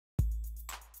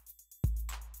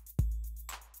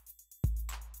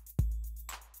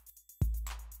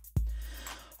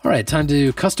All right, time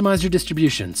to customize your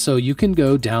distribution. So you can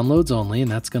go downloads only, and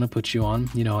that's going to put you on,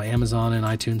 Amazon and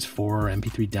iTunes for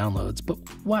MP3 downloads. But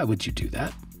why would you do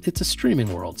that? It's a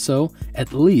streaming world, so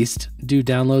at least do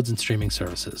downloads and streaming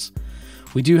services.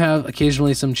 We do have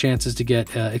occasionally some chances to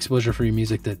get exposure for your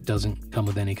music that doesn't come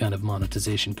with any kind of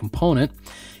monetization component.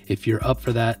 If you're up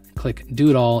for that, click Do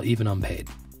It All, even unpaid.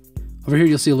 Over here,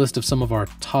 you'll see a list of some of our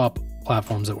top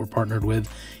platforms that we're partnered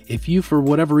with. If you, for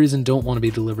whatever reason, don't want to be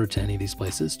delivered to any of these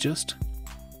places, just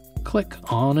click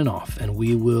on and off, and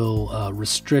we will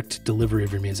restrict delivery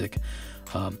of your music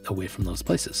away from those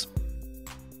places.